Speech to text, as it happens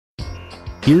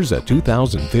Here's a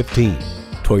 2015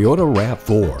 Toyota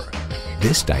RAV4.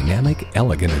 This dynamic,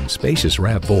 elegant, and spacious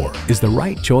RAV4 is the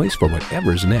right choice for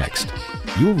whatever's next.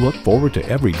 You'll look forward to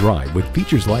every drive with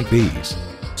features like these: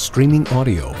 streaming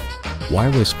audio,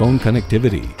 wireless phone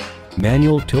connectivity,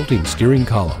 manual tilting steering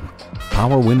column,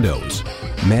 power windows,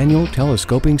 manual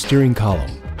telescoping steering column,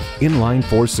 inline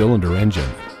 4-cylinder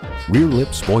engine, rear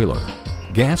lip spoiler,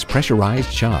 gas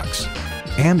pressurized shocks,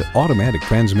 and automatic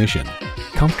transmission.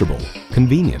 Comfortable,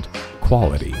 convenient,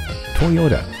 quality.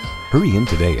 Toyota. Hurry in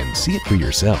today and see it for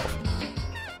yourself.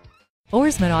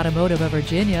 Ourisman Automotive of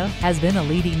Virginia has been a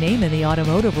leading name in the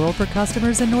automotive world for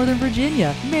customers in Northern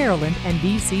Virginia, Maryland, and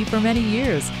DC for many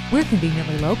years. We're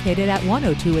conveniently located at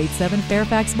 10287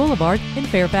 Fairfax Boulevard in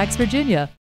Fairfax, Virginia.